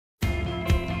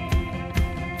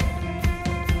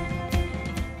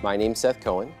My name's Seth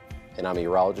Cohen, and I'm a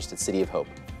urologist at City of Hope.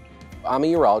 I'm a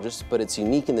urologist, but it's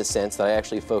unique in the sense that I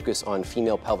actually focus on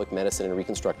female pelvic medicine and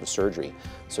reconstructive surgery.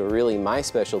 So really my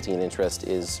specialty and interest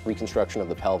is reconstruction of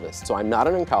the pelvis. So I'm not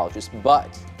an oncologist,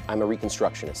 but I'm a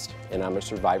reconstructionist, and I'm a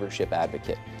survivorship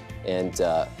advocate. And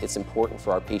it's important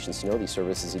for our patients to know these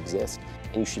services exist.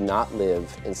 And you should not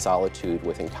live in solitude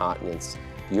with incontinence,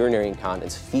 urinary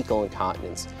incontinence, fecal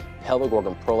incontinence, pelvic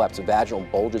organ prolapse, vaginal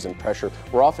bulges and pressure.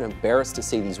 We're often embarrassed to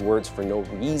say these words for no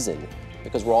reason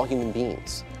because we're all human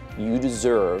beings. You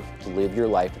deserve to live your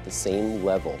life at the same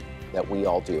level that we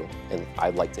all do, and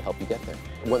I'd like to help you get there.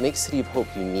 What makes City of Hope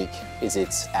unique is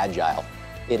it's agile.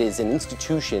 It is an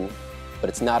institution, but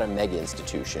it's not a mega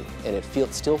institution, and it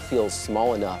still feels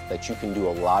small enough that you can do a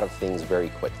lot of things very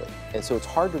quickly. And so it's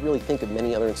hard to really think of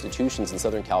many other institutions in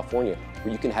Southern California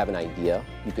where you can have an idea,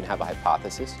 you can have a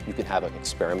hypothesis, you can have an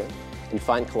experiment, and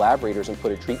find collaborators and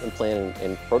put a treatment plan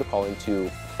and protocol into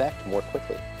effect more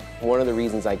quickly. One of the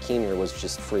reasons I came here was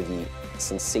just for the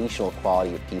sensational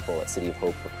quality of people that City of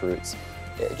Hope recruits.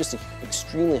 Just an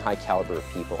extremely high caliber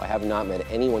of people. I have not met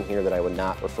anyone here that I would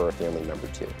not refer a family member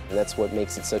to. And that's what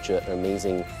makes it such an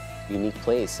amazing, unique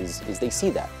place is they see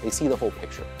that. They see the whole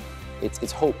picture.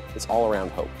 It's hope. It's all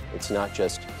around hope. It's not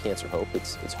just cancer hope.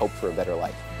 It's hope for a better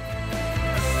life.